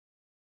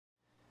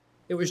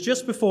It was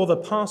just before the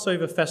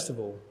Passover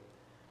festival.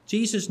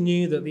 Jesus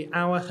knew that the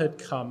hour had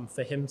come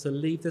for him to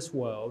leave this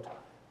world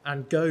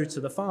and go to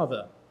the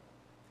Father.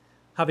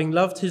 Having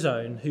loved his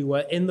own who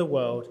were in the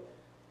world,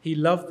 he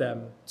loved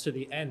them to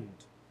the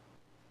end.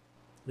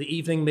 The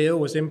evening meal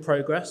was in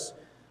progress,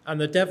 and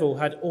the devil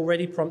had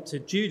already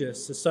prompted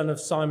Judas, the son of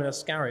Simon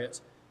Iscariot,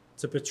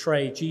 to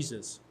betray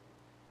Jesus.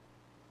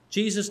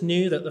 Jesus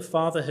knew that the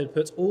Father had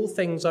put all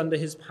things under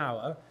his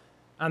power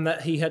and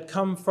that he had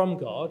come from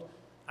God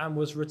and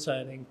was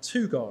returning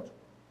to God.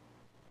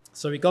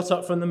 So he got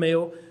up from the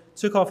meal,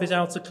 took off his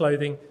outer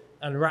clothing,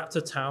 and wrapped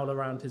a towel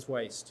around his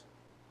waist.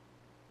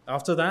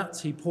 After that,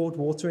 he poured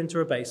water into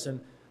a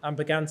basin and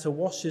began to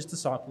wash his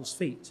disciples'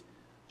 feet,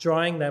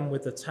 drying them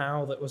with the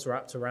towel that was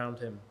wrapped around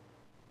him.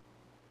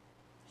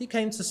 He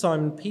came to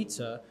Simon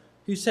Peter,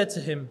 who said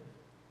to him,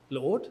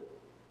 "Lord,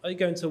 are you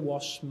going to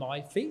wash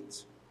my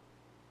feet?"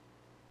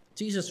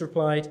 Jesus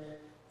replied,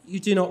 "You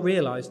do not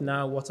realize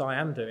now what I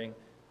am doing,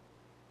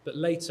 but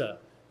later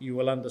you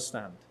will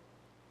understand."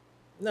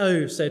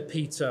 "No," said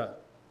Peter,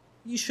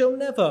 "you shall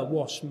never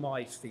wash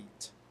my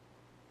feet."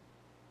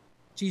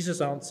 Jesus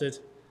answered,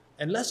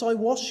 "Unless I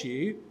wash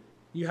you,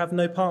 you have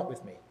no part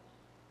with me."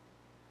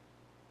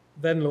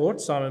 "Then, Lord,"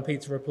 Simon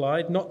Peter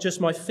replied, "not just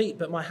my feet,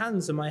 but my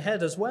hands and my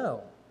head as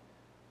well."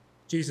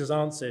 Jesus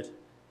answered,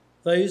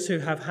 "Those who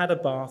have had a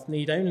bath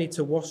need only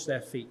to wash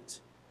their feet.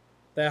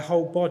 Their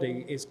whole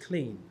body is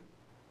clean.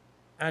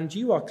 And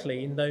you are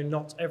clean, though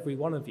not every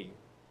one of you."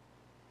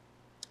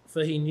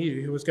 For he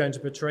knew who was going to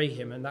betray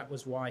him, and that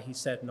was why he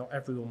said not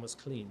everyone was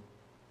clean.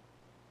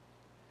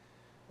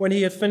 When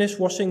he had finished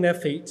washing their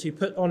feet, he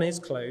put on his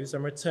clothes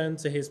and returned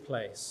to his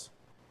place.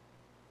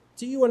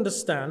 "Do you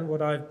understand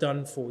what I have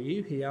done for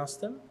you?" he asked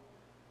them.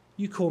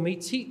 "You call me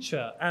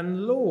teacher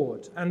and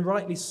Lord, and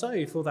rightly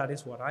so, for that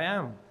is what I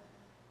am.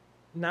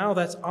 Now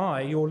that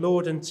I, your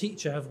Lord and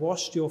teacher, have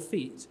washed your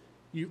feet,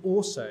 you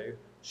also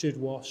should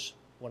wash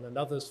one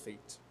another's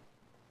feet.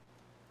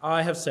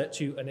 I have set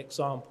you an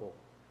example,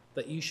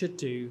 that you should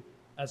do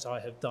as I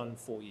have done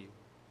for you.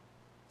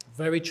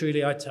 Very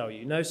truly I tell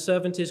you, no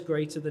servant is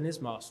greater than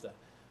his master,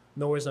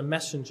 nor is a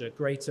messenger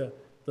greater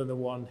than the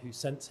one who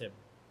sent him.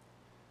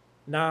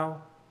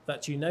 Now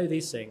that you know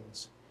these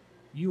things,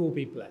 you will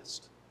be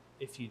blessed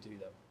if you do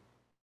them."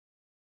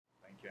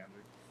 Thank you,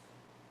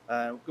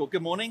 Andrew.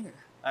 Good morning.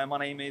 My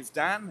name is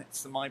Dan.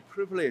 It's my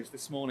privilege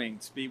this morning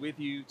to be with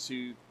you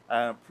to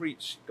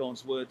preach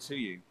God's word to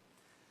you.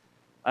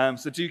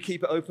 So do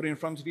keep it open in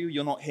front of you.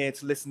 You're not here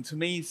to listen to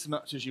me so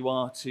much as you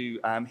are to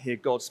hear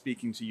God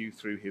speaking to you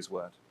through his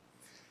word.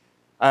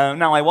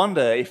 Now, I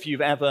wonder if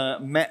you've ever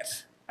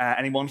met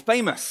anyone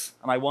famous,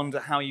 and I wonder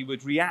how you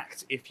would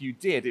react if you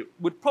did. It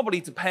would probably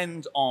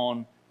depend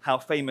on how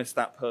famous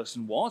that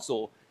person was,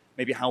 or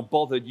maybe how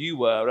bothered you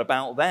were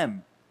about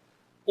them,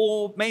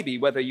 or maybe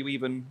whether you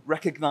even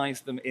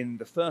recognized them in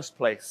the first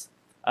place.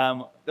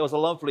 There was a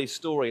lovely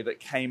story that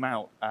came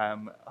out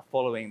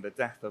following the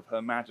death of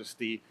Her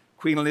Majesty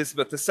Queen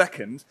Elizabeth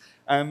II.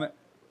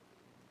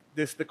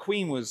 The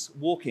Queen was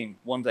walking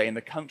one day in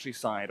the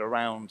countryside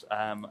around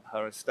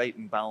her estate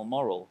in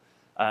Balmoral.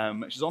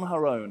 She's on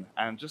her own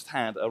and just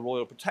had a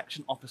Royal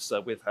Protection Officer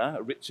with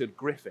her, Richard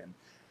Griffin,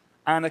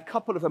 and a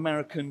couple of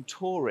American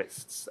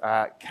tourists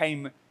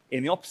came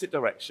in the opposite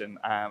direction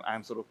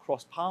and sort of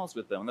crossed paths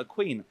with them. And the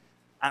Queen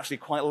actually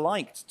quite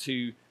liked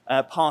to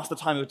pass the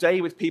time of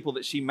day with people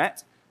that she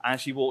met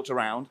as she walked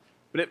around,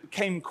 but it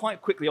became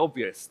quite quickly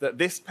obvious that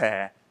this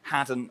pair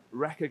hadn't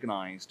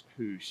recognized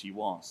who she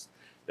was.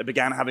 They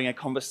began having a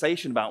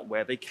conversation about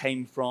where they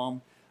came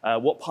from,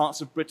 what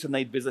parts of Britain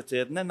they'd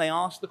visited, and then they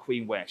asked the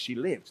Queen where she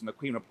lived. And the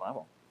Queen replied,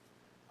 "Well,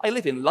 I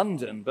live in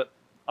London, but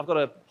I've got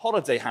a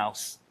holiday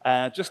house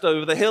just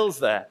over the hills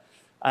there."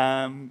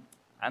 And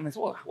they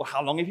said, "Well,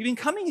 how long have you been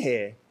coming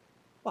here?"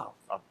 "Well,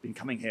 I've been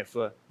coming here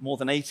for more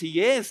than 80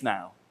 years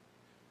now."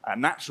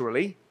 And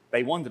naturally,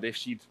 they wondered if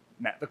she'd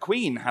met the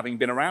Queen, having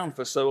been around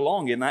for so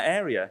long in that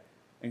area.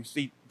 And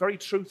she very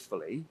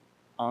truthfully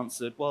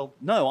answered, "Well,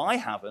 no, I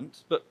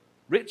haven't, but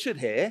Richard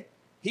here,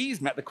 he's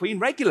met the Queen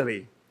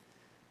regularly."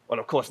 Well,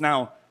 of course,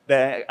 now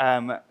their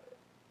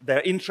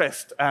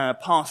interest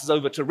passes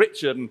over to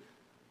Richard, and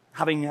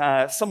having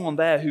someone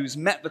there who's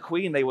met the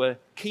Queen, they were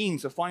keen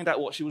to find out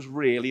what she was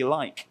really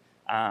like.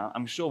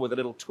 I'm sure with a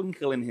little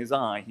twinkle in his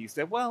eye, he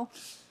said, "Well,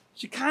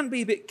 she can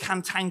be a bit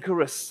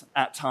cantankerous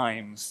at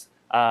times,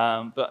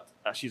 but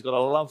she's got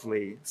a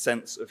lovely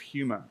sense of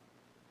humor."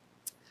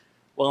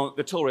 Well,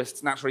 the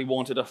tourists naturally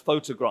wanted a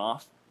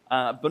photograph,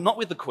 but not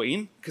with the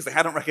Queen, because they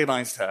hadn't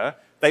recognized her.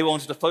 They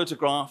wanted a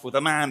photograph with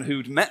a man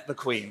who'd met the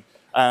Queen.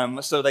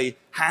 So they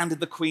handed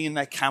the Queen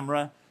their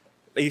camera.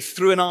 They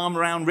threw an arm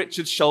around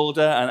Richard's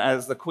shoulder, and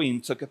as the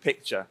Queen took a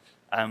picture,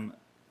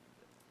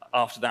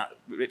 after that,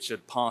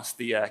 Richard passed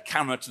the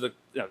camera to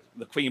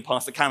the Queen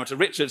passed the camera to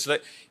Richard so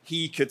that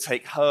he could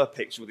take her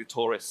picture with the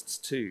tourists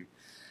too.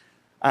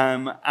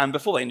 And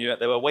before they knew it,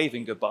 they were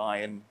waving goodbye,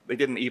 and they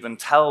didn't even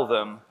tell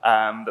them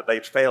that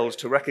they'd failed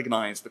to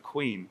recognize the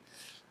Queen.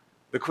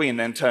 The Queen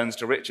then turns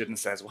to Richard and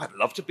says, well, I'd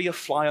love to be a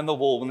fly on the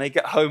wall when they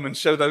get home and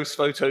show those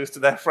photos to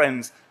their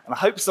friends, and I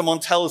hope someone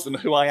tells them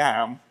who I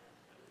am.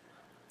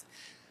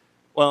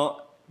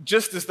 Well,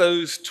 just as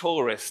those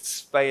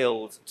tourists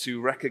failed to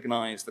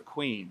recognize the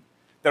Queen,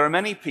 there are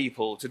many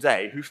people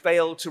today who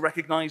fail to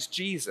recognize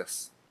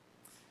Jesus.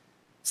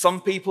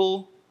 Some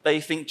people, they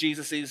think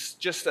Jesus is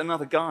just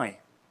another guy.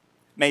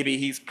 Maybe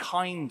he's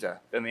kinder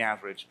than the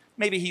average.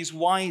 Maybe he's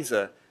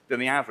wiser than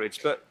the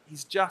average, but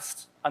he's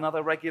just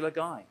another regular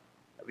guy.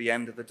 At the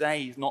end of the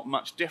day, he's not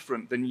much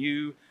different than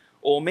you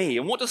or me.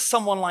 And what does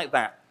someone like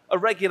that, a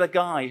regular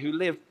guy who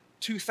lived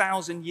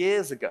 2,000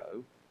 years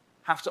ago,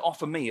 have to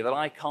offer me that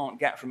I can't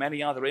get from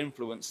any other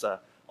influencer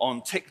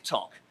on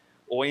TikTok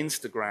or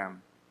Instagram?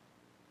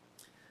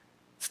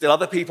 Still,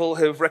 other people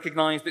have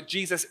recognized that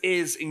Jesus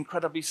is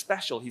incredibly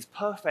special. He's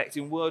perfect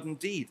in word and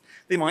deed.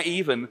 They might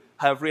even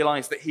have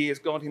realized that he is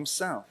God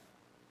himself.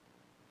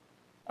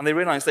 And they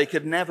realize they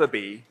could never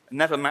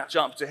match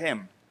up to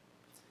him.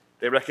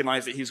 They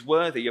recognize that he's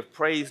worthy of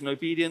praise and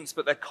obedience,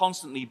 but they're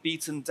constantly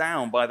beaten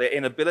down by their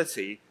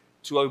inability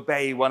to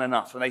obey well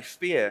enough, and they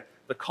fear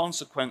the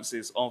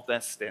consequences of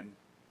their sin.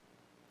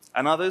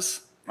 And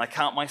others, and I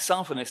count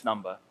myself in this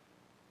number,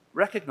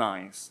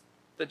 recognize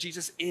that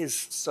Jesus is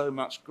so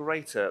much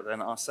greater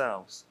than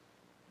ourselves,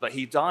 that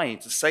he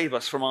died to save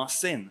us from our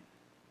sin,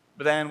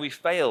 but then we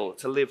fail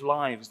to live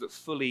lives that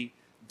fully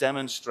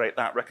demonstrate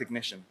that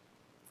recognition.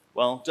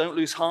 Well, don't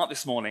lose heart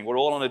this morning. We're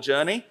all on a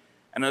journey,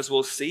 and as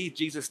we'll see,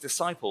 Jesus'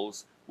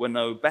 disciples were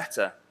no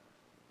better.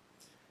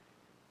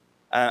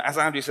 As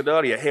Andrew said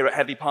earlier, here at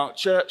Headley Park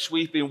Church,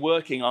 we've been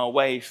working our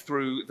way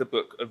through the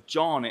book of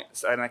John.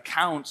 It's an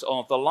account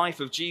of the life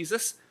of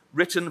Jesus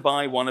written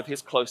by one of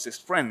his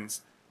closest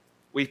friends.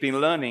 We've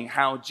been learning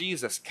how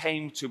Jesus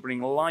came to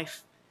bring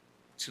life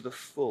to the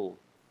full.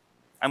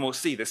 And we'll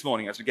see this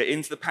morning as we get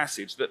into the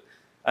passage that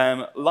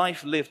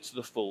life lived to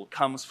the full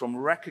comes from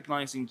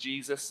recognizing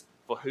Jesus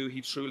for who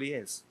he truly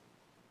is.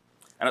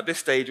 And at this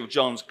stage of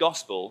John's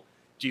gospel,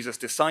 Jesus'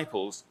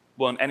 disciples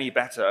weren't any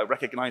better at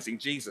recognizing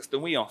Jesus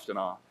than we often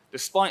are.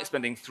 Despite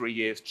spending 3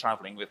 years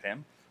traveling with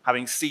him,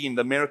 having seen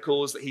the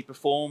miracles that he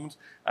performed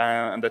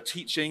and the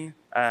teaching,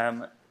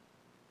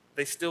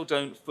 they still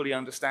don't fully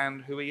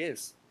understand who he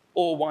is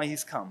or why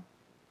he's come.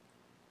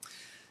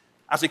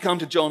 As we come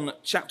to John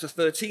chapter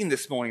 13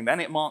 this morning, then,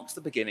 it marks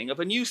the beginning of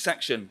a new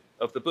section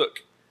of the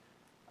book.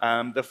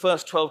 The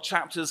first 12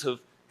 chapters have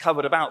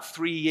covered about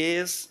 3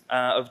 years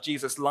of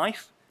Jesus'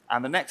 life,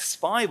 and the next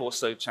 5 or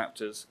so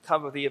chapters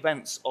cover the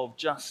events of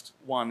just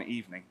one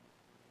evening.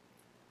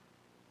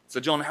 So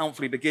John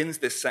helpfully begins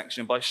this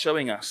section by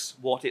showing us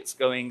what it's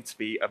going to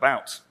be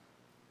about.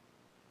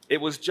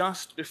 It was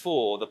just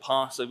before the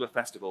Passover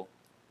festival.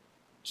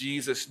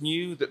 Jesus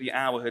knew that the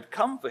hour had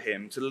come for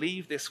him to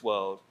leave this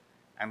world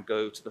and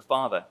go to the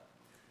Father.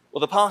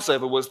 Well, the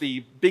Passover was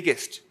the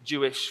biggest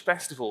Jewish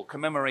festival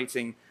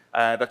commemorating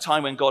the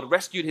time when God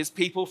rescued his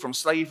people from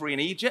slavery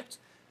in Egypt.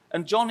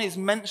 And John is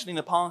mentioning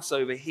the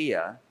Passover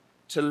here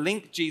to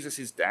link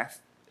Jesus'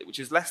 death, which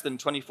is less than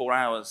 24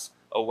 hours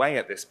away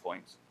at this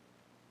point,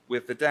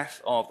 with the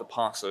death of the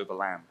Passover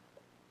lamb.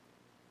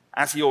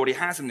 As he already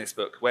has in this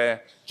book,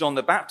 where John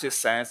the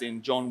Baptist says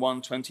in John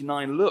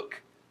 1:29,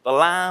 "Look, the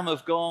Lamb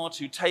of God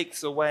who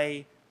takes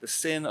away the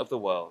sin of the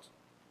world."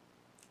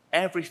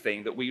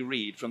 Everything that we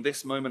read from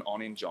this moment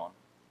on in John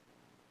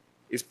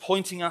is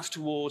pointing us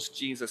towards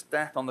Jesus'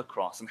 death on the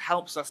cross and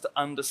helps us to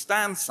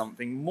understand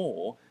something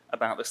more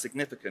about the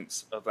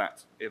significance of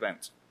that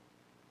event.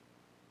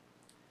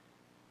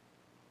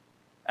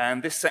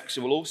 And this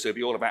section will also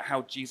be all about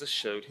how Jesus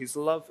showed his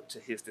love to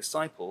his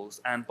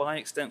disciples and by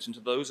extension to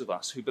those of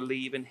us who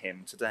believe in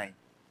him today.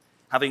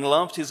 Having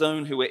loved his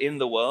own who were in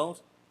the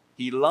world,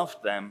 he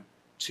loved them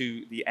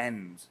to the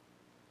end.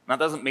 That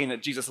doesn't mean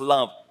that Jesus'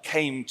 love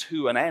came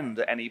to an end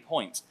at any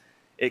point.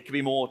 It could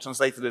be more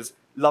translated as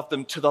loved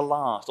them to the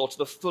last or to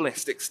the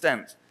fullest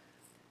extent.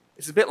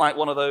 It's a bit like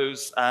one of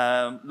those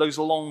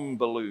long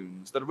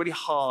balloons that are really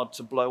hard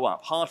to blow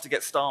up, hard to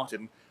get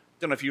started. I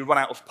don't know if you run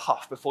out of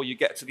puff before you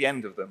get to the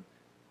end of them.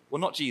 Well,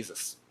 not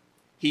Jesus.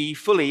 He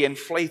fully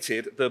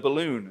inflated the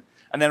balloon.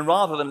 And then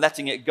rather than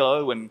letting it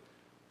go and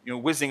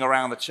whizzing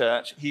around the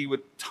church, he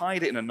would tie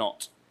it in a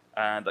knot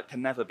that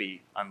can never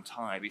be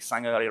untied. We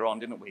sang earlier on,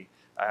 didn't we?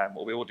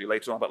 What we all do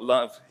later on about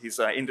love, his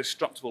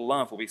indestructible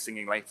love we'll be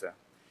singing later.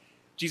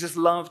 Jesus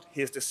loved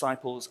his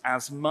disciples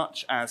as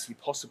much as he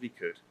possibly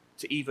could,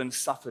 to even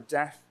suffer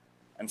death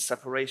and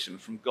separation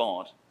from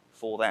God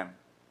for them.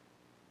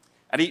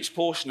 And each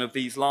portion of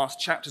these last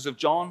chapters of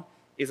John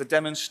is a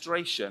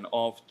demonstration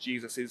of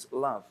Jesus'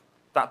 love,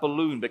 that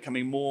balloon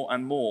becoming more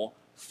and more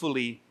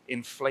fully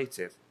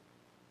inflated,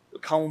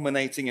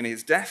 culminating in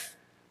his death,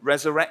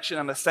 resurrection,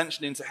 and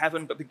ascension into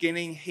heaven, but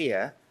beginning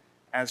here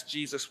as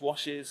Jesus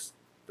washes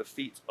the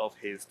feet of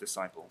his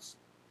disciples.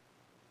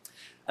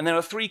 And there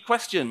are 3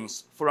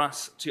 questions for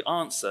us to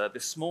answer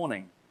this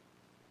morning.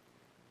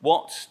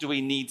 What do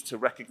we need to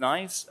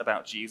recognize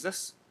about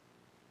Jesus?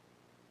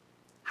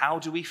 How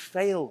do we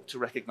fail to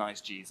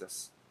recognize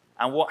Jesus?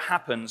 And what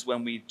happens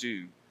when we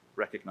do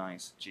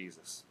recognize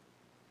Jesus.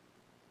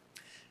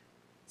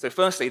 So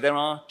firstly, there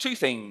are two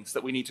things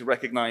that we need to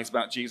recognize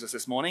about Jesus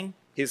this morning: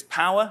 his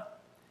power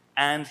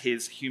and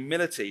his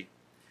humility.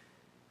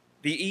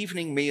 The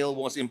evening meal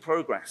was in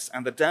progress,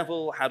 and the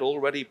devil had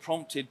already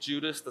prompted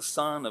Judas, the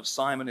son of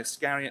Simon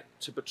Iscariot,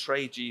 to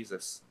betray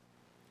Jesus.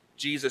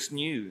 Jesus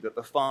knew that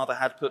the Father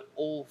had put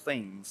all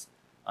things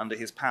under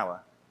his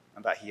power,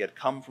 and that he had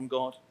come from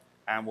God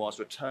and was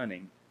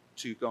returning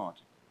to God.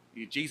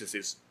 Jesus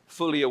is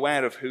fully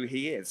aware of who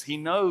he is. He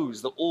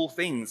knows that all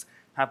things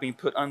have been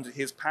put under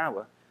his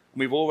power. And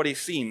we've already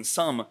seen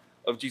some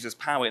of Jesus'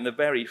 power in the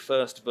very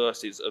first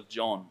verses of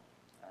John.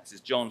 This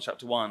is John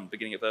chapter 1,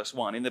 beginning at verse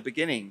 1. In the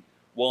beginning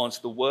was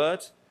the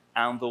Word,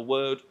 and the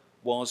Word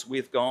was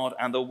with God,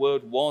 and the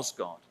Word was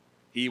God.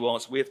 He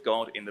was with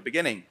God in the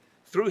beginning.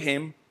 Through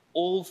him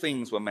all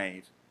things were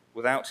made.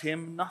 Without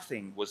him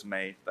nothing was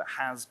made that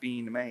has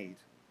been made.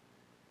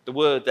 The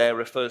word there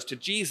refers to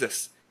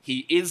Jesus.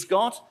 He is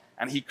God,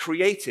 and he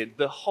created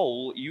the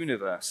whole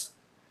universe.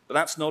 But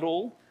that's not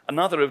all.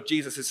 Another of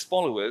Jesus'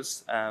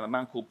 followers, a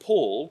man called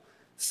Paul,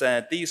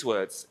 said these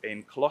words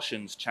in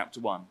Colossians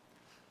chapter 1.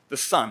 The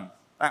Son,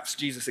 that's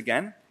Jesus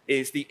again,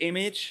 is the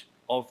image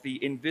of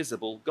the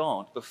invisible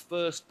God, the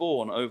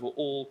firstborn over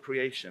all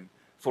creation.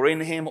 For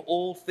in him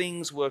all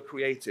things were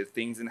created,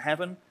 things in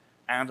heaven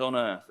and on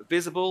earth,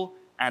 visible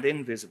and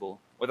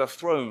invisible, whether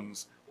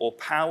thrones or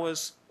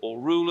powers or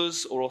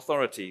rulers or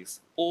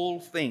authorities. All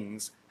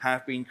things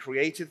have been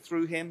created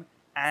through him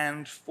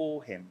and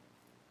for him.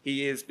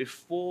 He is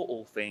before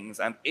all things,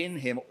 and in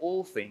him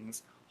all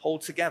things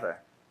hold together.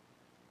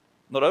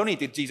 Not only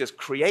did Jesus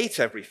create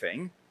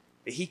everything,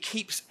 but he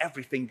keeps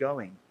everything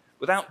going.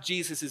 Without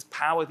Jesus'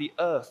 power, the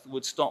earth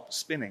would stop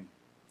spinning.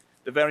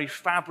 The very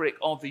fabric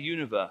of the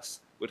universe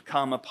would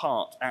come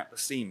apart at the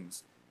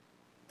seams.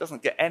 It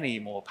doesn't get any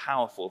more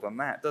powerful than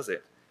that, does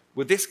it?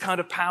 With this kind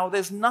of power,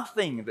 there's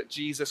nothing that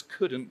Jesus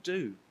couldn't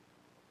do.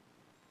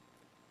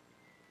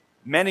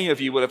 Many of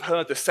you will have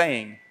heard the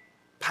saying,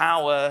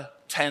 power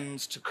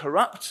tends to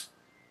corrupt,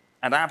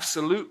 and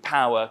absolute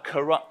power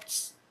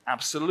corrupts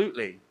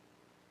absolutely.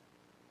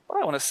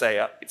 What I want to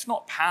say, it's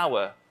not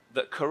power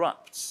that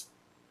corrupts,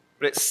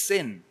 but it's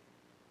sin.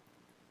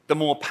 The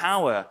more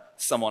power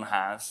someone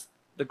has,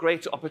 the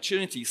greater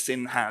opportunity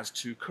sin has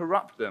to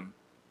corrupt them.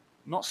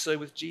 Not so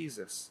with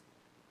Jesus.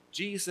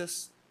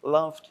 Jesus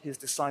loved his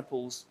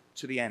disciples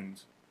to the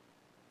end.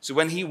 So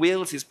when he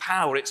wields his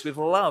power, it's with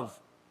love,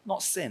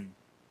 not sin.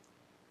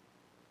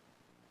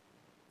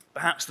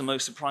 Perhaps the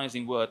most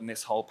surprising word in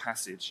this whole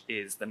passage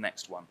is the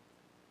next one.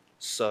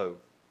 So.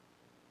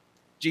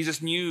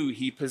 Jesus knew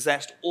he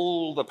possessed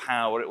all the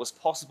power it was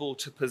possible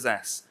to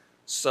possess.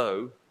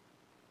 So,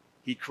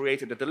 he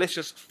created a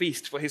delicious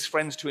feast for his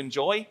friends to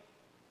enjoy?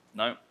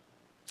 No.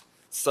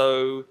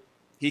 So,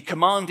 he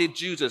commanded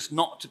Judas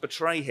not to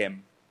betray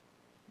him?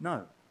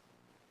 No.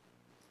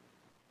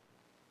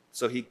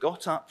 So he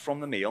got up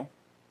from the meal,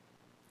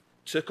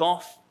 took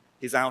off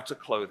his outer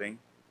clothing,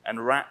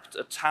 and wrapped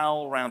a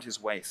towel round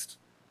his waist.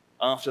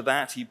 After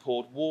that, he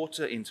poured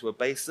water into a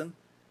basin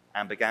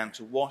and began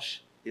to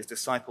wash his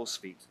disciples'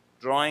 feet,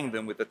 drying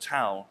them with the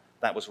towel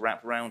that was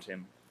wrapped round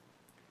him.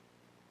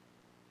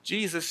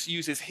 Jesus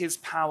uses his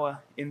power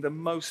in the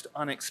most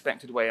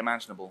unexpected way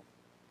imaginable.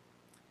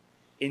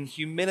 In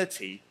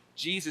humility,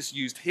 Jesus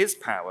used his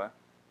power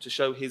to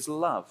show his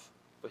love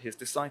for his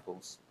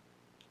disciples.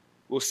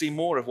 We'll see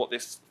more of what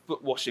this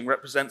foot washing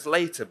represents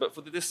later, but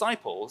for the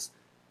disciples,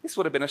 this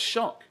would have been a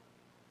shock.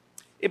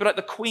 It'd be like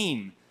the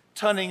Queen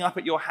turning up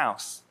at your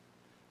house,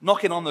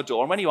 knocking on the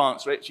door, and when you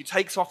answer it, she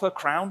takes off her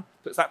crown,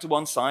 puts that to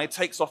one side,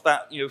 takes off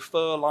that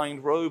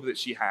fur-lined robe that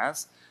she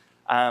has,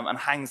 and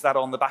hangs that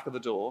on the back of the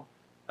door,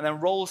 and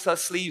then rolls her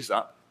sleeves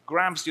up,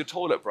 grabs your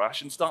toilet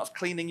brush, and starts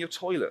cleaning your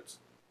toilet.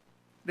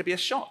 It'd be a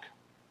shock.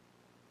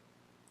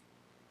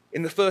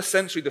 In the first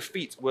century, the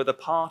feet were the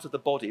part of the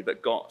body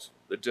that got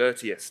the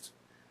dirtiest.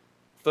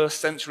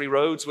 First century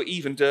roads were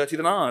even dirtier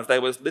than ours.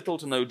 There was little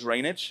to no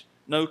drainage,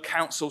 no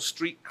council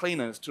street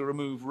cleaners to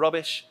remove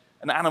rubbish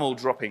and animal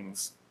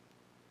droppings.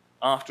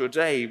 After a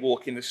day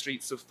walking the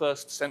streets of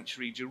first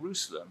century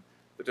Jerusalem,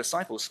 the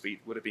disciples' feet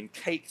would have been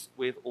caked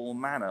with all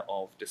manner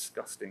of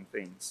disgusting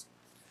things.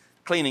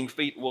 Cleaning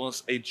feet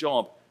was a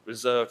job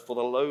reserved for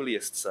the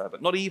lowliest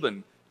servant. Not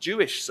even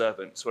Jewish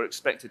servants were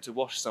expected to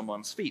wash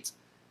someone's feet.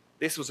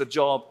 This was a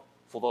job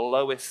for the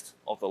lowest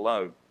of the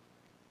low.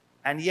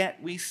 And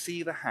yet we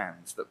see the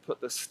hands that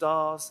put the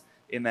stars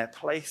in their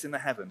place in the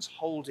heavens,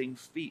 holding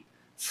feet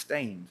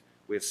stained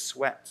with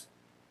sweat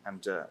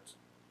and dirt.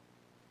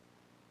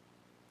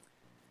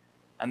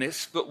 And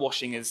this foot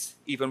washing is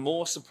even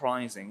more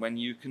surprising when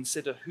you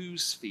consider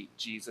whose feet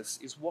Jesus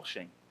is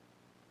washing.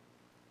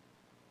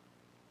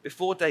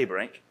 Before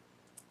daybreak,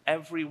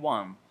 every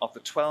one of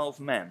the 12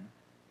 men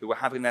who were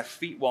having their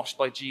feet washed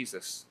by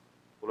Jesus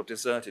will have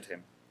deserted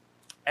him.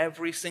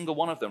 Every single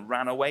one of them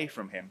ran away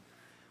from him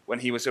when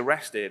he was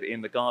arrested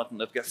in the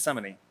Garden of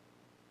Gethsemane.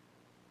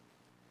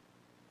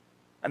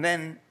 And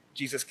then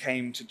Jesus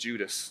came to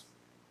Judas.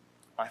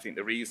 I think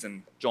the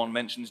reason John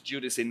mentions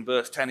Judas in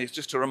verse 10 is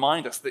just to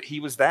remind us that he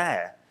was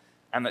there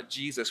and that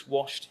Jesus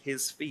washed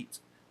his feet,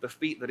 the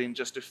feet that in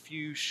just a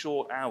few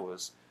short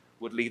hours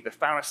would lead the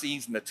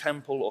Pharisees and the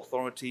temple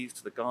authorities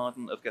to the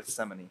Garden of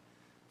Gethsemane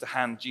to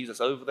hand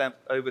Jesus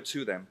over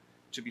to them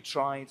to be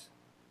tried,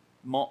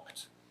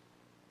 mocked,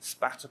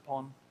 spat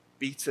upon,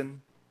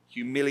 beaten,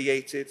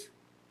 humiliated,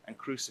 and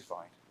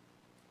crucified.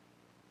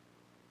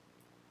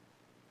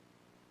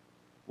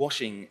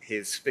 Washing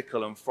his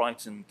fickle and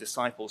frightened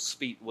disciples'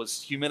 feet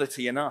was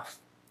humility enough,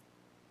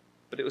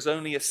 but it was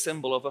only a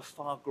symbol of a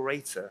far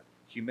greater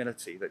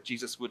humility that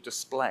Jesus would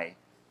display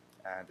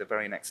the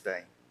very next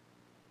day.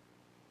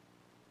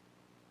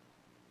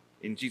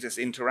 In Jesus'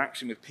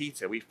 interaction with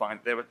Peter, we find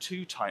there are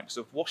two types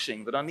of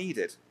washing that are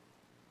needed.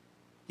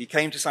 He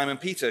came to Simon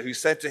Peter, who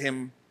said to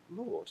him,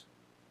 "Lord,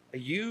 are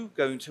you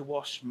going to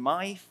wash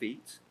my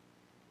feet?"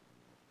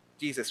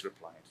 Jesus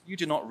replied, "You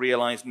do not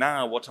realize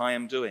now what I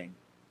am doing,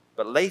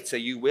 but later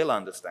you will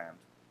understand."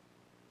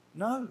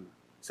 "No,"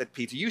 said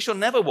Peter, "you shall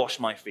never wash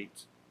my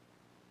feet."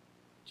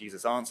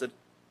 Jesus answered,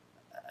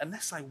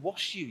 "Unless I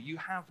wash you, you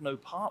have no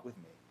part with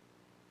me."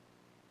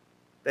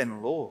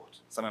 "Then, Lord,"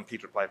 Simon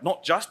Peter replied,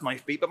 "not just my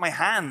feet, but my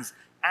hands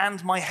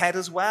and my head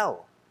as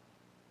well."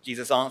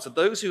 Jesus answered,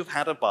 "Those who have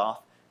had a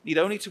bath need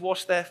only to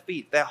wash their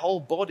feet. Their whole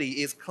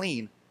body is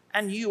clean,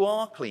 and you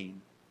are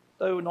clean,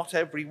 though not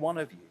every one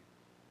of you."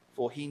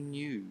 For he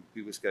knew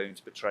who was going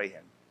to betray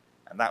him,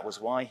 and that was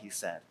why he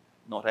said,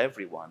 not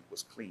everyone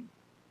was clean.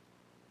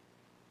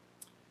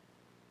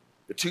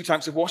 The two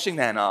types of washing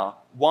then are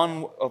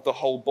one of the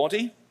whole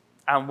body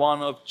and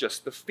one of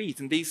just the feet.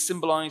 And these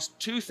symbolize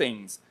two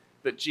things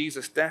that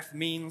Jesus' death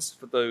means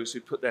for those who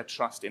put their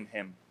trust in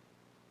him.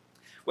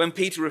 When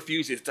Peter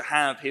refuses to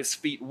have his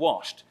feet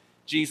washed,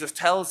 Jesus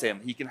tells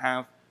him he can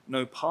have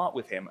no part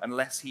with him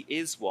unless he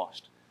is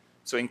washed.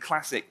 So in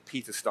classic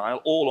Peter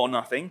style, all or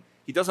nothing,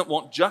 he doesn't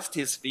want just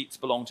his feet to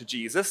belong to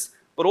Jesus,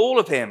 but all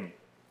of him.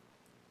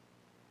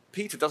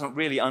 Peter doesn't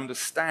really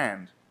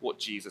understand what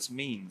Jesus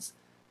means.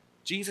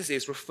 Jesus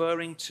is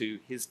referring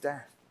to his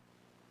death.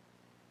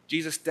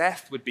 Jesus'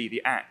 death would be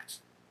the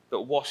act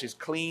that washes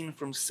clean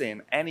from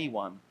sin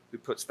anyone who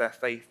puts their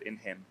faith in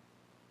him.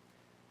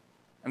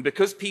 And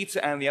because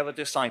Peter and the other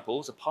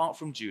disciples, apart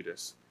from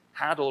Judas,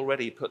 had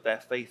already put their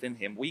faith in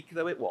him, weak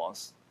though it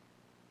was,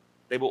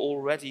 they were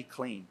already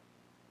clean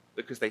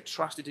because they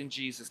trusted in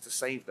Jesus to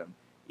save them,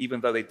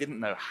 even though they didn't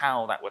know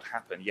how that would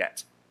happen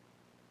yet.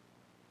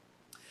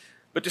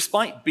 But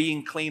despite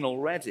being clean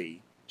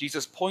already,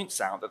 Jesus points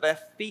out that their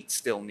feet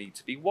still need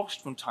to be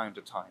washed from time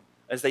to time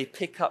as they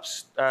pick up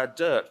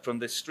dirt from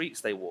the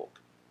streets they walk.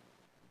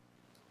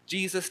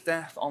 Jesus'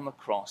 death on the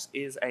cross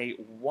is a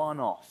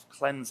one-off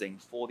cleansing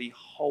for the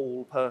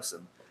whole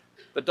person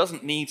that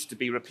doesn't need to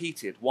be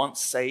repeated.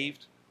 Once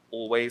saved,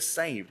 always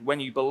saved.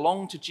 When you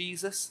belong to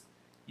Jesus,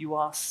 you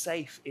are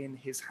safe in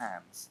his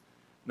hands.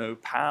 No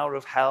power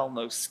of hell,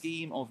 no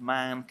scheme of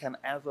man can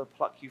ever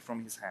pluck you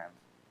from his hand.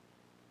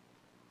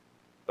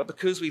 But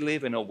because we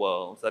live in a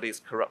world that is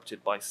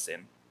corrupted by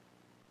sin,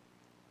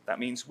 that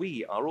means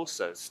we are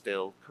also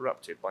still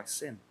corrupted by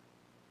sin.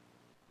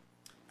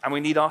 And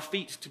we need our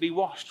feet to be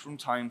washed from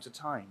time to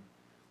time.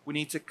 We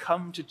need to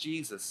come to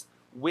Jesus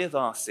with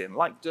our sin,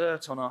 like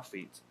dirt on our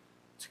feet,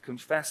 to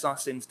confess our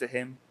sins to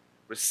him,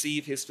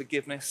 receive his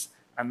forgiveness,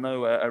 and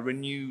know a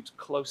renewed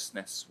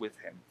closeness with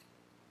him.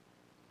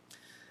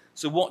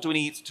 So what do we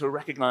need to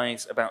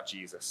recognize about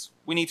Jesus?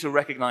 We need to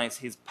recognize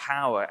his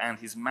power and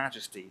his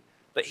majesty,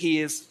 that he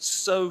is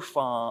so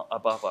far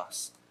above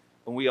us,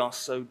 and we are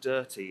so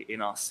dirty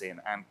in our sin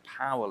and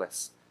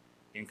powerless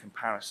in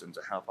comparison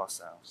to help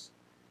ourselves.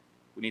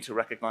 We need to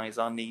recognize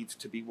our need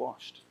to be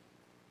washed.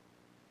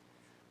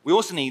 We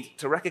also need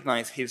to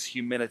recognize his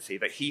humility,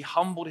 that he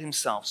humbled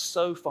himself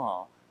so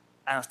far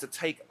as to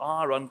take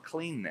our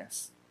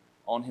uncleanness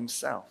on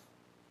himself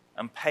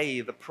and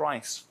pay the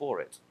price for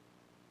it.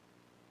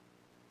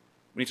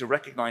 We need to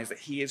recognize that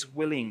he is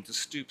willing to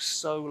stoop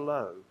so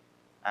low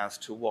as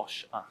to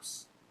wash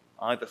us,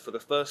 either for the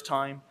first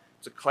time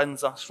to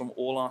cleanse us from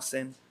all our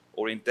sin,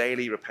 or in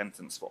daily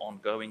repentance for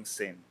ongoing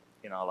sin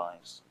in our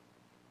lives.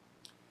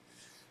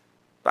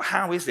 But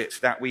how is it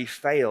that we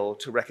fail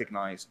to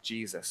recognize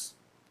Jesus?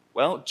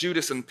 Well,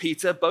 Judas and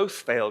Peter both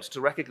failed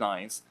to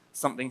recognize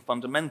something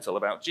fundamental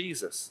about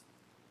Jesus.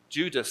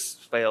 Judas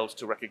failed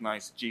to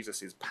recognize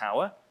Jesus'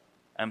 power,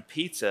 and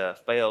Peter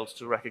failed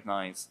to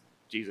recognize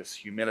Jesus'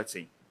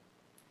 humility.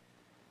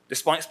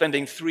 Despite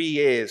spending 3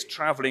 years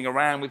traveling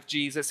around with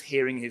Jesus,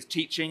 hearing his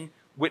teaching,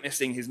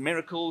 witnessing his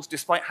miracles,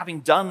 despite having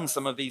done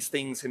some of these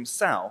things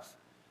himself,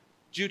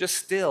 Judas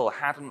still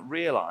hadn't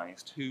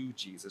realized who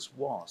Jesus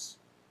was.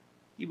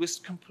 He was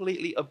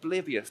completely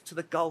oblivious to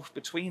the gulf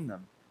between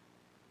them.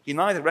 He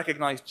neither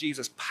recognized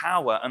Jesus'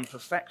 power and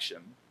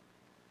perfection,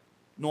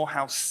 nor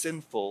how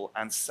sinful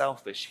and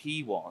selfish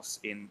he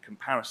was in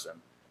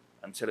comparison,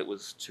 until it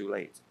was too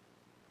late.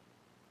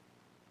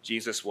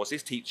 Jesus was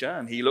his teacher,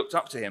 and he looked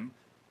up to him,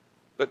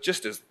 but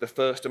just as the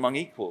first among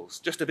equals,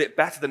 just a bit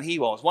better than he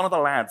was, one of the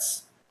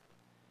lads.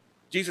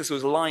 Jesus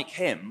was like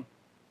him,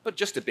 but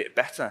just a bit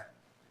better.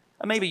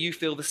 And maybe you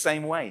feel the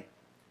same way.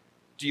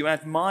 Do you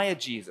admire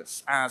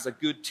Jesus as a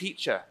good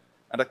teacher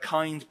and a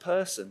kind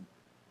person?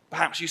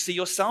 Perhaps you see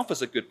yourself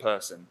as a good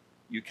person.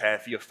 You care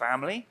for your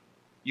family.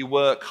 You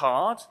work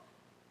hard.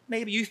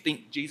 Maybe you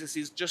think Jesus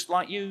is just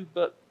like you,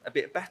 but a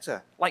bit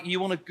better, like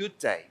you on a good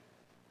day.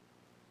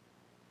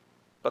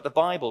 But the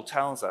Bible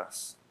tells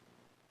us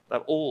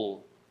that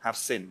all have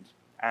sinned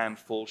and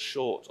fall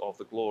short of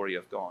the glory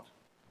of God.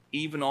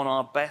 Even on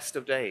our best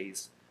of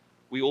days,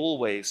 we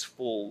always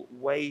fall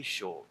way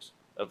short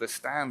of the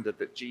standard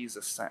that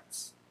Jesus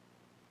sets.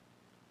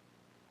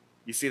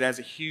 You see, there's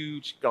a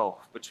huge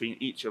gulf between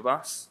each of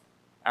us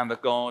and the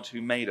God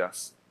who made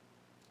us.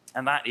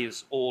 And that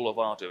is all of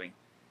our doing.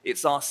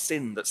 It's our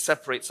sin that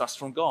separates us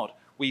from God.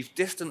 We've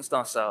distanced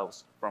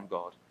ourselves from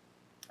God.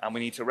 And we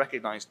need to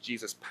recognize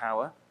Jesus'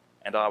 power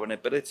and our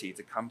inability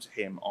to come to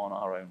him on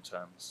our own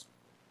terms.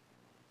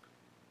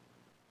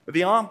 But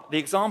the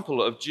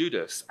example of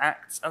Judas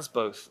acts as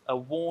both a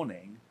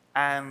warning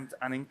and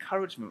an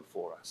encouragement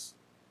for us.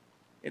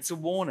 It's a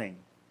warning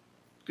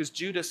because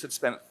Judas had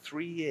spent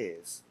 3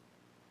 years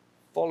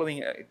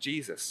following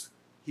Jesus.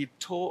 He'd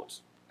taught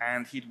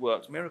and he'd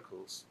worked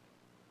miracles.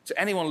 To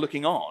anyone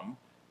looking on,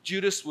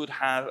 Judas would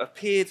have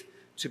appeared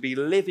to be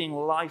living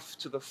life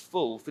to the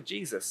full for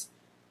Jesus.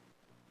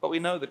 But we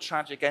know the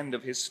tragic end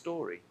of his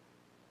story.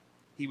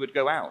 He would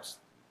go out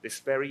this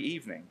very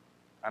evening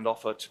and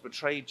offer to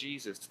betray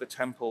Jesus to the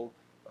temple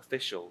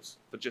officials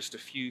for just a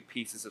few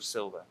pieces of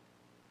silver.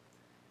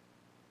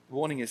 The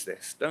warning is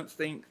this: don't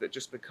think that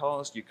just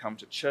because you come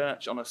to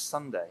church on a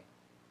Sunday,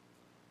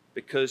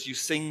 because you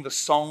sing the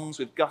songs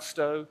with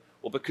gusto,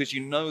 or because you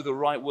know the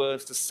right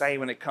words to say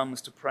when it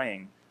comes to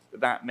praying,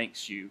 that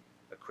makes you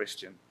a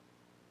Christian.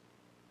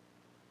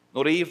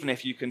 Not even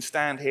if you can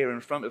stand here in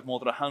front of more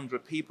than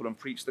 100 people and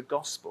preach the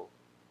gospel.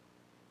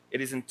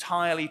 It is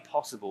entirely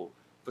possible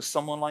for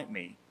someone like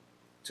me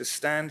to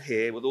stand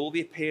here with all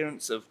the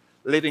appearance of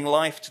living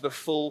life to the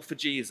full for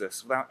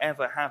Jesus without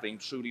ever having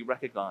truly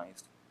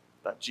recognized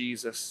that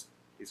Jesus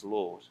is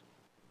Lord.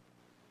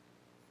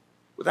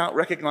 Without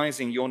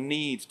recognizing your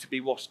need to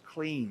be washed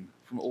clean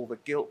from all the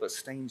guilt that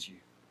stains you.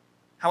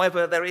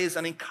 However, there is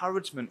an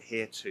encouragement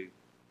here too.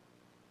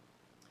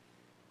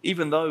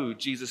 Even though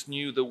Jesus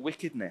knew the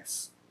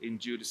wickedness in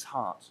Judas'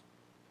 heart,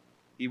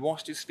 he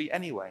washed his feet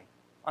anyway.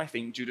 I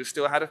think Judas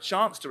still had a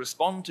chance to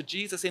respond to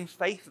Jesus in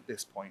faith at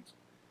this point.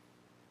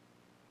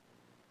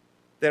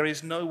 There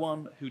is no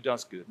one who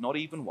does good, not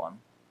even one.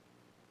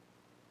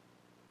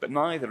 But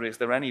neither is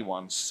there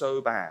anyone so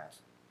bad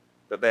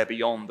that they're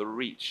beyond the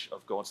reach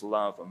of God's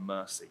love and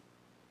mercy.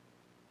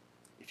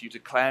 If you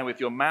declare with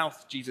your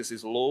mouth Jesus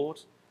is Lord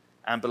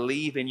and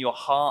believe in your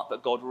heart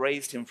that God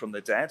raised him from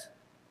the dead,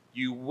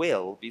 you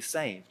will be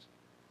saved.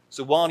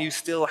 So while you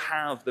still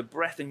have the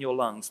breath in your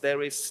lungs,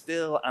 there is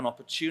still an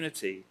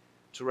opportunity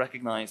to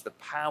recognize the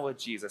power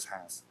Jesus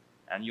has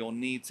and your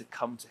need to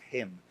come to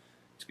him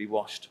to be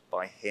washed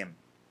by him.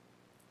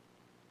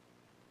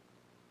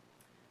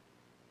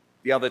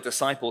 The other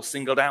disciple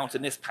singled out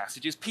in this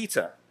passage is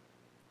Peter.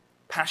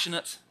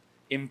 Passionate,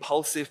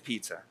 impulsive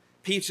Peter.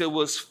 Peter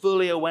was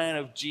fully aware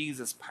of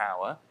Jesus'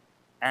 power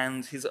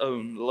and his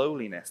own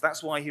lowliness.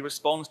 That's why he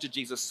responds to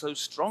Jesus so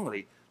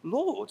strongly.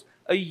 Lord,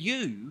 are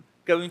you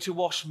going to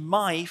wash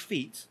my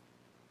feet?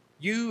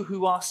 You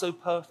who are so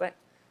perfect,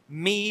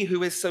 me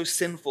who is so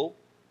sinful.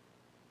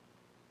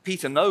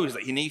 Peter knows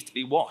that he needs to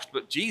be washed,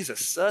 but Jesus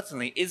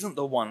certainly isn't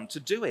the one to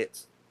do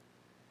it.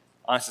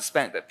 I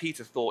suspect that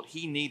Peter thought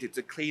he needed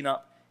to clean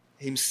up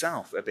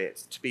himself a bit,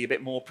 to be a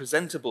bit more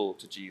presentable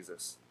to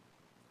Jesus.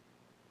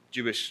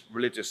 Jewish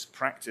religious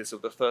practice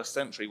of the first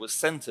century was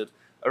centered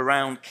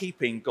around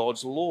keeping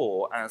God's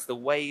law as the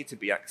way to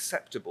be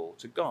acceptable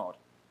to God.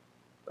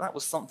 But that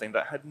was something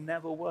that had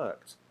never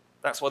worked.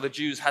 That's why the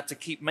Jews had to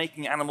keep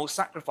making animal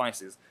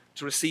sacrifices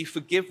to receive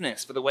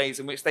forgiveness for the ways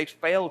in which they'd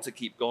failed to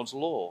keep God's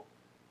law.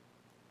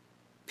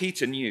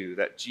 Peter knew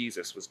that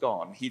Jesus was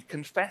God. He'd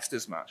confessed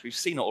as much. We've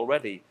seen it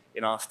already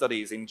in our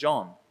studies in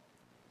John.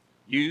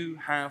 You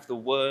have the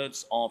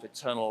words of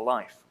eternal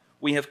life.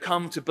 We have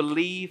come to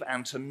believe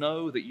and to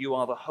know that you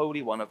are the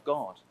Holy One of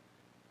God.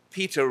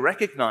 Peter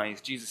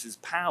recognized Jesus'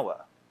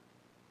 power,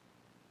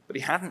 but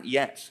he hadn't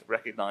yet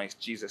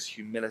recognized Jesus'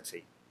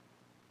 humility.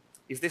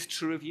 Is this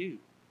true of you?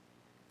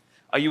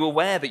 Are you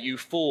aware that you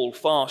fall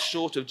far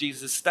short of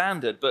Jesus'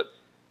 standard, but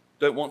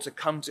don't want to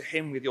come to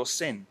him with your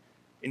sin?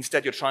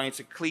 Instead, you're trying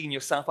to clean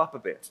yourself up a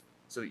bit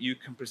so that you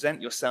can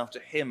present yourself to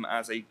him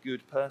as a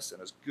good person,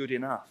 as good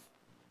enough.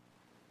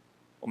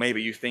 Or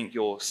maybe you think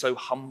you're so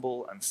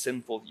humble and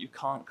sinful that you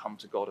can't come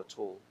to God at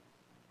all.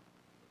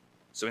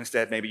 So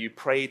instead, maybe you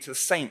pray to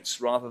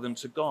saints rather than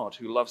to God,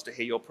 who loves to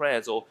hear your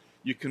prayers, or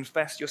you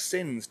confess your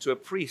sins to a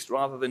priest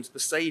rather than to the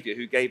Savior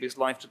who gave his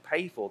life to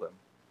pay for them.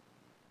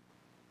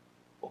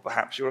 Or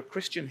perhaps you're a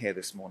Christian here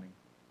this morning.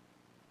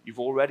 You've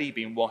already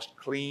been washed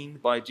clean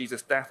by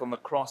Jesus' death on the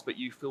cross, but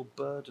you feel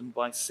burdened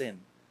by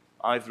sin,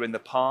 either in the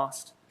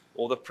past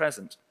or the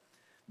present.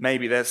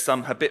 Maybe there's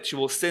some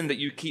habitual sin that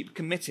you keep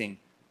committing,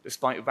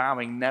 despite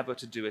vowing never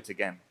to do it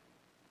again.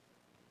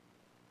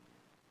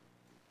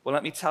 Well,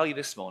 let me tell you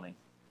this morning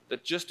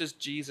that just as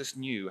Jesus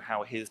knew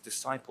how his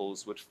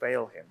disciples would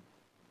fail him,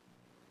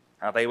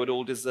 how they would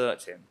all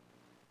desert him,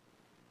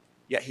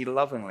 yet he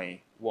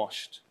lovingly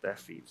washed their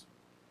feet.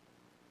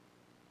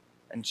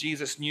 And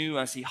Jesus knew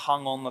as he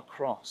hung on the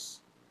cross,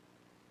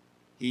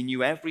 he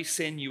knew every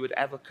sin you would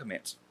ever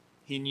commit.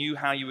 He knew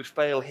how you would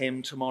fail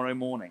him tomorrow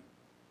morning.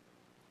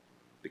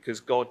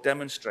 Because God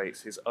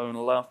demonstrates his own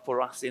love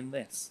for us in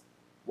this.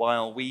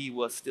 While we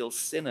were still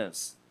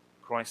sinners,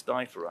 Christ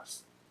died for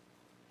us.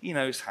 He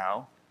knows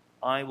how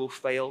I will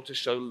fail to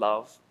show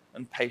love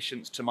and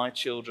patience to my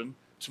children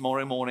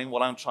tomorrow morning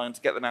while I'm trying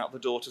to get them out the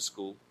door to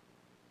school.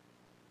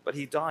 But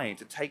he died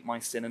to take my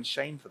sin and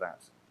shame for that.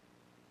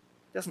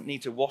 He doesn't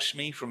need to wash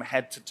me from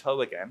head to toe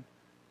again.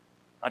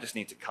 I just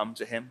need to come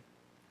to him,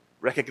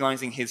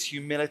 recognizing his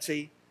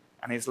humility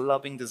and his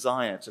loving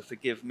desire to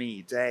forgive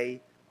me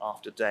day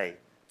after day,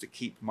 to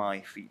keep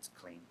my feet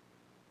clean.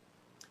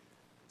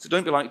 So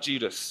don't be like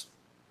Judas.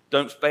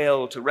 Don't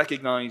fail to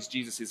recognize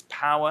Jesus'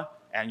 power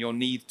and your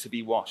need to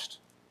be washed.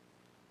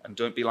 And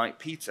don't be like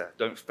Peter.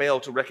 Don't fail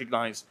to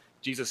recognize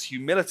Jesus'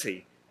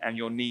 humility and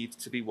your need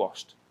to be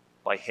washed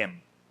by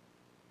him.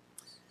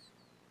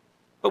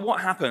 But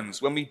what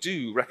happens when we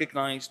do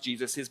recognize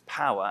Jesus'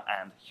 power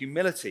and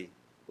humility?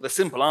 Well, the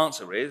simple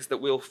answer is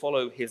that we'll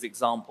follow his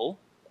example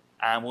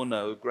and we'll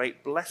know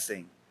great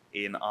blessing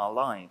in our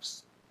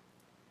lives.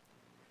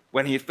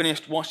 When he had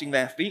finished washing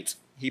their feet,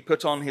 he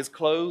put on his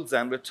clothes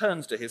and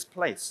returns to his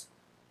place.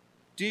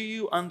 Do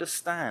you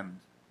understand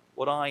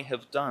what I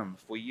have done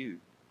for you?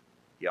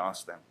 He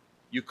asked them.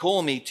 You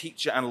call me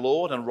teacher and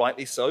Lord, and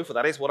rightly so, for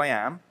that is what I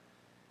am.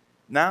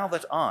 Now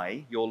that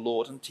I, your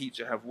Lord and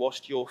teacher, have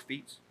washed your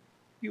feet,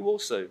 you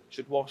also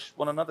should wash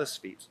one another's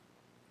feet.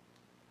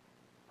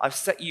 I've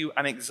set you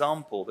an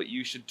example that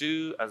you should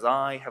do as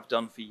I have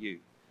done for you.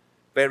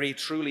 Very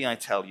truly I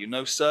tell you,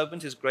 no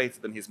servant is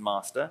greater than his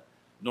master,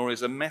 nor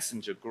is a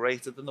messenger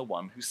greater than the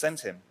one who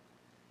sent him.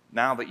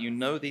 Now that you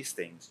know these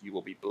things, you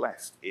will be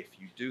blessed if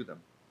you do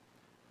them.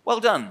 Well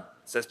done,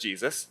 says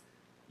Jesus.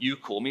 You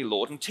call me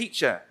Lord and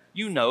teacher.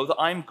 You know that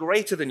I am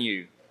greater than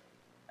you.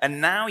 And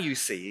now you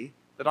see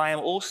that I am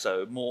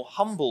also more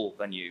humble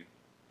than you.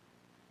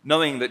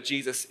 Knowing that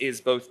Jesus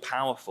is both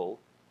powerful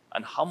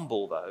and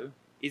humble, though,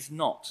 is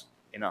not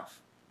enough.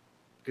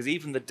 Because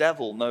even the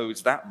devil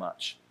knows that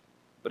much,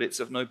 but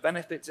it's of no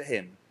benefit to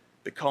him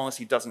because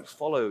he doesn't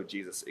follow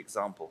Jesus'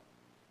 example.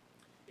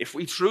 If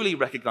we truly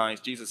recognize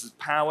Jesus'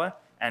 power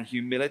and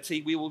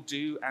humility, we will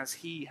do as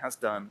he has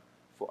done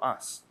for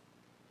us.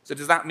 So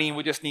does that mean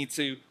we just need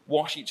to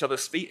wash each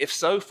other's feet? If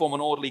so, form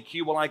an orderly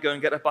queue while I go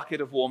and get a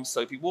bucket of warm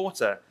soapy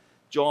water.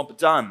 Job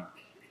done.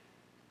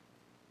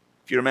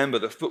 If you remember,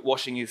 the foot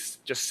washing is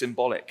just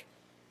symbolic.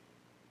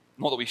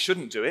 Not that we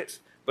shouldn't do it,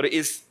 but it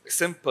is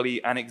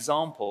simply an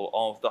example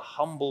of the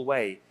humble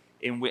way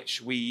in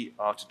which we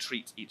are to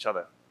treat each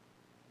other.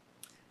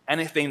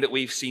 Anything that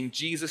we've seen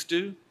Jesus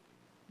do,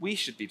 we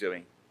should be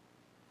doing.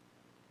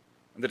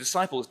 And the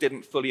disciples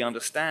didn't fully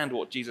understand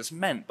what Jesus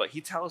meant, but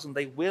he tells them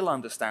they will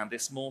understand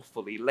this more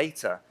fully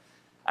later.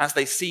 As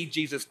they see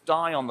Jesus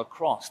die on the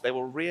cross, they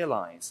will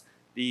realize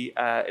the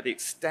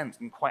extent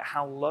and quite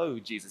how low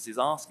Jesus is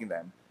asking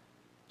them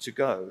to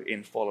go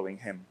in following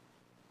him.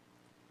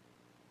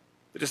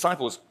 The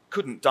disciples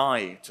couldn't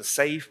die to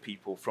save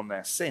people from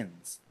their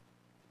sins,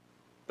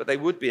 but they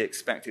would be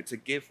expected to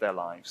give their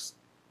lives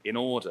in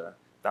order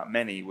that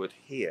many would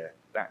hear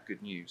that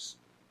good news.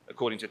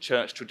 According to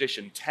church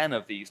tradition, 10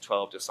 of these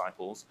 12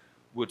 disciples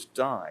would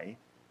die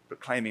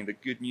proclaiming the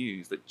good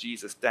news that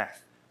Jesus'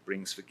 death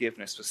brings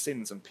forgiveness for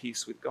sins and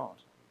peace with God.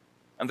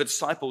 And the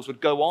disciples would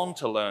go on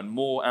to learn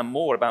more and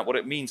more about what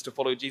it means to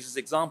follow Jesus'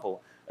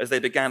 example as they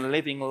began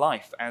living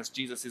life as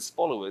Jesus'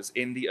 followers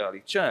in the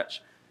early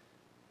church.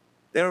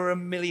 There are a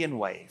million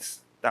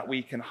ways that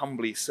we can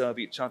humbly serve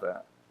each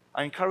other.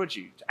 I encourage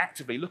you to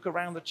actively look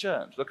around the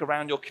church, look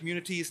around your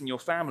communities and your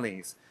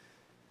families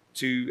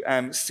to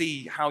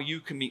see how you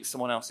can meet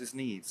someone else's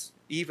needs,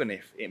 even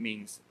if it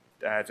means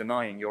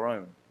denying your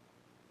own.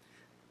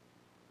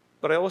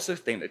 But I also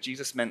think that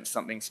Jesus meant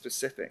something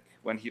specific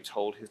when he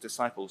told his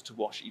disciples to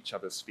wash each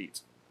other's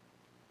feet.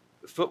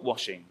 The foot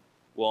washing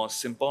was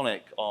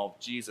symbolic of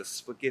Jesus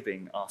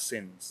forgiving our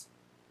sins.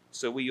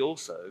 So we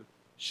also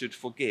should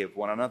forgive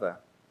one another.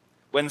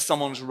 When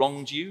someone's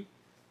wronged you,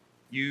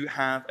 you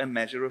have a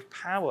measure of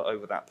power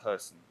over that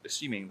person,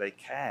 assuming they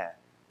care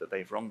that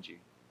they've wronged you.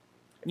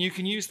 And you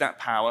can use that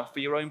power for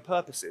your own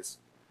purposes,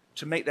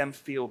 to make them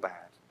feel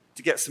bad,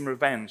 to get some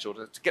revenge, or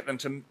to get them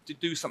to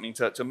do something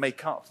to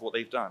make up for what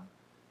they've done.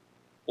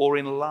 Or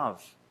in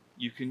love,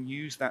 you can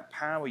use that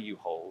power you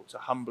hold to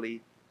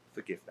humbly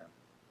forgive them.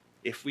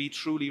 If we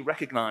truly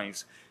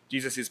recognize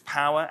Jesus'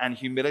 power and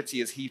humility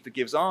as he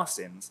forgives our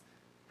sins,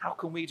 how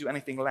can we do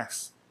anything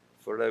less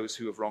for those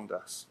who have wronged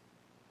us?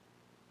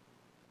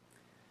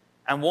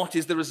 And what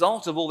is the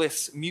result of all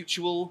this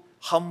mutual,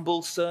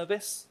 humble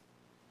service?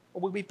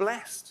 Well, we'll be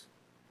blessed.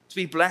 To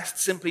be blessed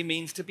simply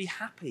means to be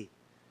happy.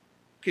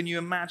 Can you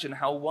imagine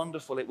how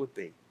wonderful it would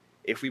be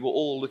if we were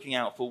all looking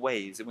out for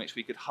ways in which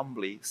we could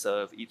humbly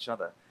serve each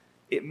other?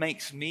 It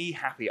makes me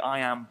happy. I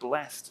am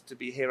blessed to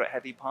be here at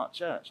Headley Park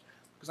Church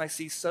because I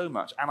see so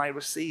much and I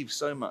receive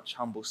so much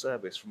humble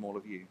service from all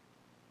of you.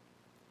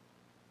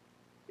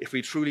 If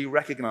we truly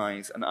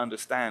recognize and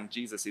understand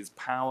Jesus'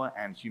 power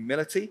and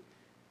humility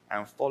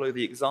and follow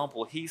the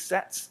example he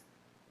sets,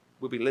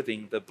 we'll be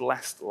living the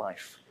blessed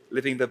life,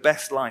 living the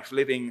best life,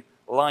 living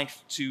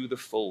life to the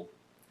full.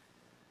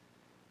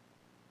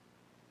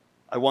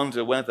 I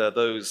wonder whether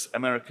those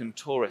American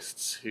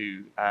tourists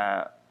who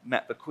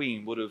met the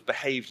Queen would have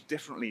behaved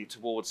differently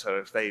towards her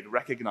if they'd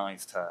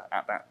recognized her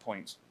at that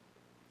point.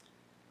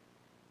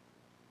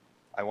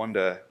 I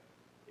wonder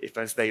if,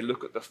 as they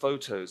look at the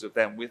photos of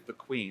them with the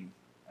Queen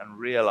and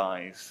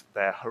realize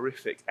their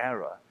horrific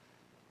error,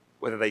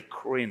 whether they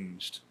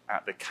cringed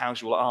at the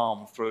casual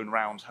arm thrown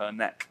round her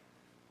neck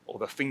or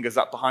the fingers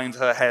up behind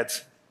her head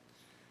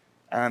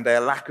and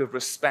their lack of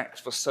respect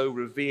for so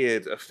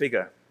revered a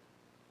figure.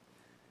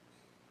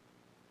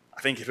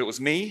 I think if it was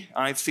me,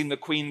 I'd seen the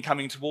Queen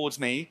coming towards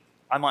me,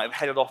 I might have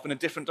headed off in a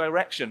different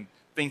direction,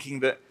 thinking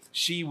that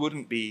she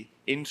wouldn't be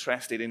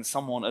interested in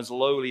someone as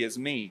lowly as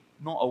me,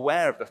 not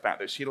aware of the fact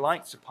that she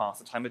liked to pass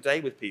the time of day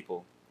with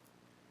people.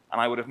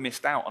 And I would have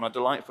missed out on a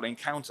delightful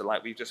encounter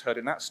like we've just heard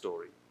in that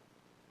story.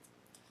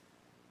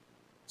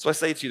 So I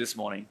say to you this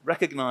morning,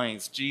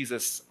 recognize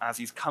Jesus as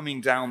he's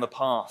coming down the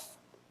path.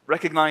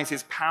 Recognize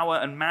his power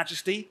and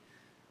majesty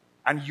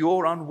and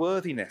your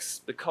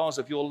unworthiness because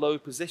of your low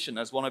position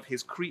as one of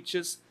his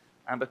creatures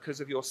and because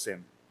of your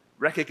sin.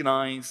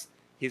 Recognize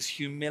his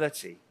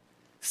humility,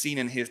 seen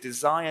in his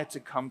desire to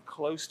come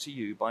close to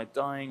you by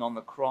dying on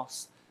the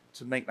cross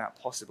to make that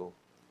possible.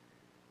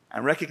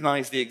 And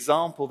recognize the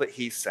example that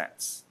he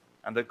sets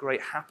and the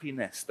great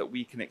happiness that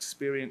we can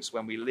experience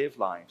when we live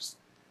lives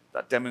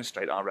that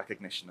demonstrate our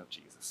recognition of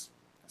Jesus.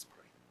 Let's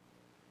pray.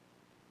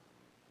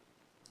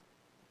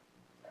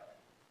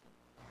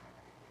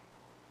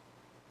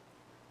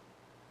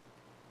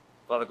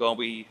 Father God,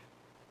 we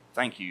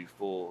thank you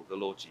for the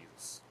Lord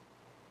Jesus,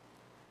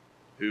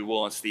 who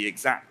was the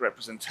exact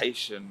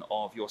representation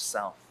of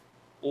yourself,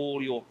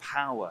 all your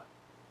power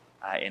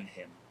in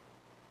him.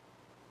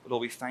 But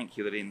Lord, we thank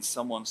you that in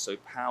someone so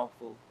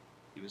powerful,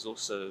 he was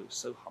also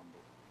so humble.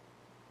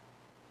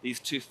 These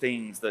two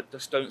things that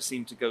just don't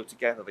seem to go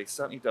together, they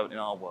certainly don't in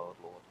our world,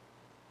 Lord,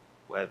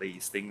 where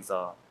these things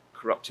are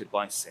corrupted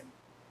by sin.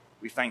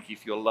 We thank you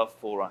for your love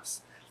for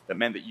us that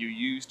meant that you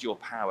used your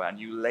power and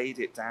you laid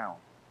it down,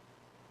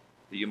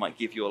 that you might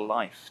give your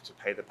life to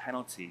pay the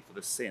penalty for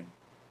the sin,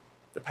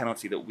 the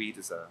penalty that we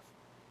deserve.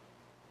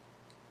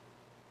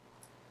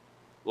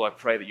 Lord, I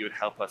pray that you would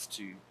help us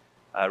to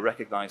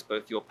recognize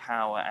both your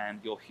power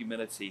and your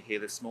humility here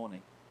this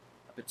morning.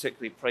 I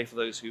particularly pray for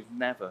those who've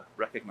never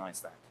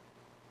recognized that.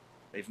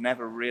 They've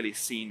never really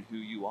seen who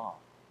you are.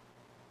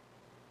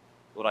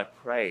 Lord, I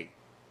pray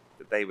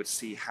that they would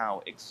see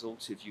how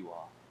exalted you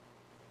are,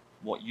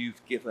 what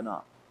you've given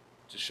up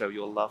to show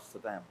your love for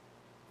them.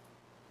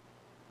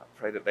 I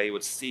pray that they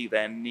would see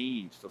their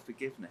need for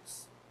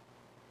forgiveness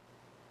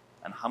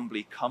and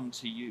humbly come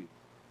to you,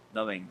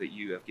 knowing that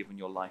you have given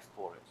your life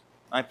for it.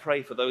 I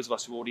pray for those of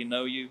us who already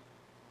know you,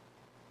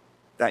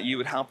 that you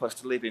would help us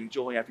to live in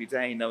joy every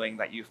day, knowing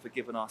that you've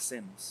forgiven our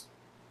sins,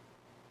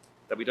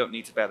 that we don't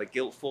need to bear the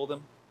guilt for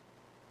them,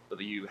 but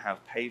that you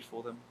have paid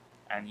for them,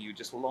 and you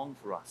just long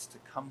for us to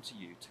come to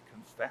you, to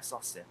confess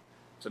our sin,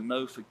 to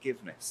know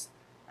forgiveness,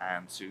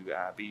 and to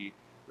be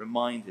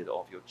reminded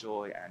of your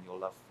joy and your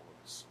love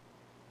for us.